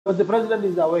but the president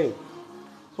is away.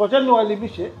 So wacha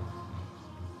niwaelimishe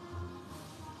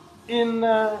in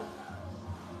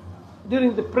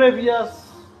during the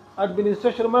previous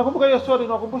administration, mnakumbuka hiyo story,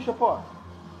 nakumbusha poa,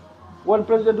 when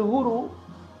President Uhuru,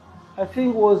 I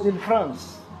think, was in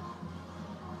France,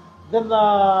 then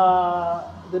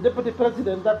the deputy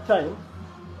president that time,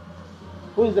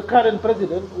 who is the current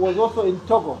president, was also in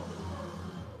Togo.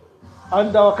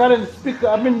 And our current speaker,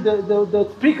 I mean the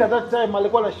speaker that time,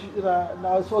 alikuwa na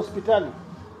hospitali.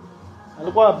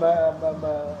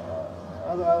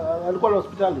 Alikuwa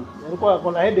hospitali. Alikuwa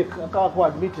kuna headache, akawa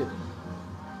admitted.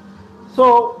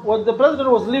 So when the president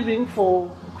was leaving for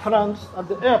France at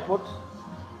the airport,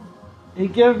 he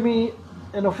gave me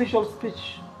an official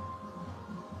speech.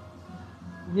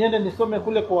 Niende nisome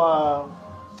kule kwa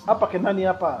hapa Kenani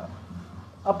hapa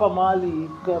mahali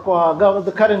kwa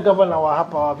the current governor wa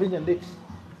hapa wa Vinyandeti.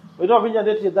 We know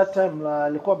Vinyandeti at that time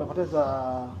alikuwa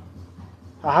amepoteza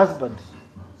her husband.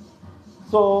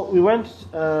 So we went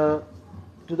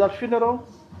to that funeral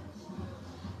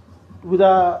with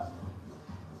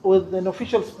an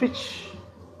official speech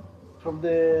from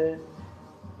the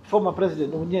former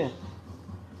president Unye.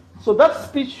 So that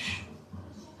speech,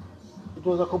 it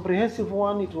was a comprehensive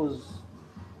one. It was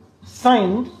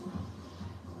signed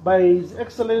by His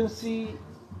Excellency,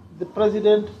 the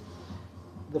President,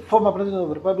 the former President of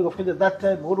the Republic of Kenya at that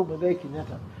time, Uhuru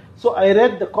Kenyatta. So I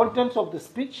read the contents of the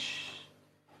speech.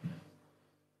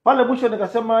 Pale mwisho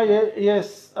nikasema,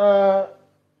 yes,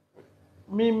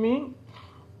 mimi,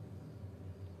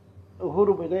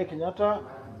 Uhuru Kenyatta,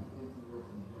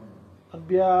 on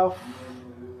behalf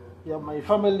of my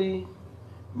family,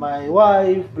 my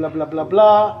wife, blah, blah, blah,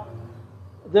 blah.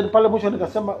 Then pale mwisho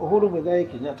nikasema Uhuru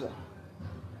Kenyatta.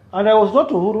 And I was not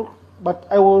Uhuru, but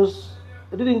I was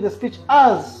reading the speech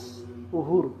as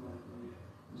Uhuru.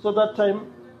 So that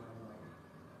time,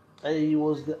 I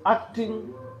was the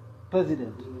acting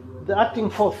president, the acting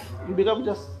fourth. You become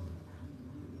just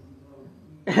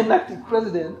an acting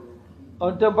president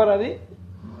on temporary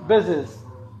basis.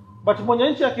 But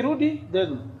mwenye nchi akirudi,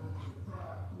 then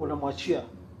unamwachia.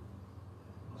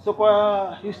 So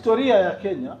kwa historia ya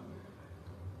Kenya,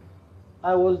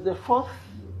 I was the fourth,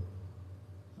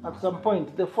 at some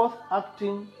point, the fourth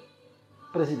acting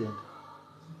president.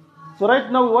 So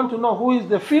right now we want to know who is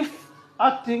the fifth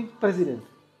acting president.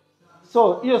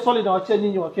 So hiyo swali nawachia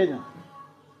nyinyi wa Kenya.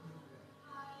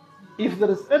 If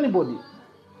there is anybody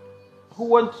who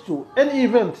wants to any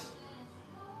event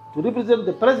to represent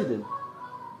the president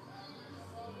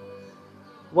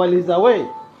while he's away,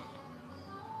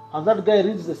 and that guy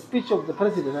reads the speech of the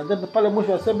president, and then the pale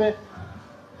mwisho aseme,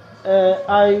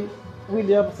 I,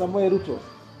 William Ruto,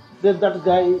 then that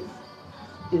guy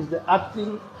is the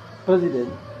acting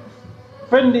president,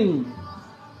 pending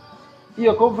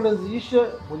hiyo conference ishe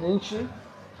mwenye nchi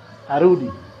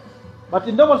arudi. But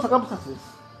in normal circumstances,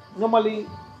 normally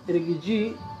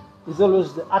Rigiji is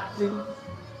always the acting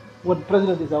when the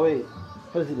president is away,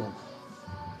 president.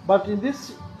 But in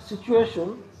this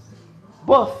situation,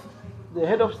 both the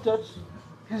head of state,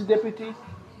 his deputy,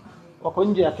 wako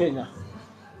nje ya Kenya.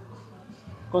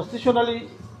 Constitutionally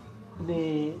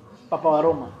ni Papa wa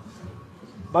Roma.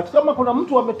 But kama kuna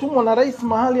mtu ametumwa na rais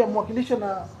mahali amwakilisha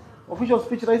na official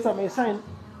speech rais amesign,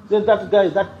 then that guy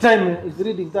that time is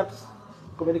reading that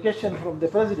communication from the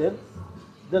president,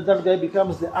 then that guy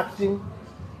becomes the acting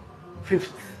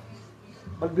fifth.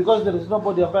 But because there is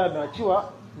nobody ambaye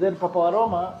ameachiwa, then Papa wa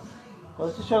Roma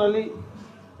constitutionally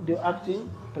the acting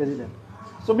president.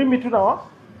 So mimi tu na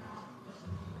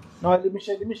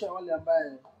waelimisha wale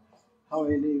ambaye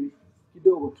hawaelewi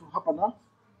kidogo tu hapa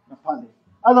na pale.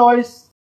 Otherwise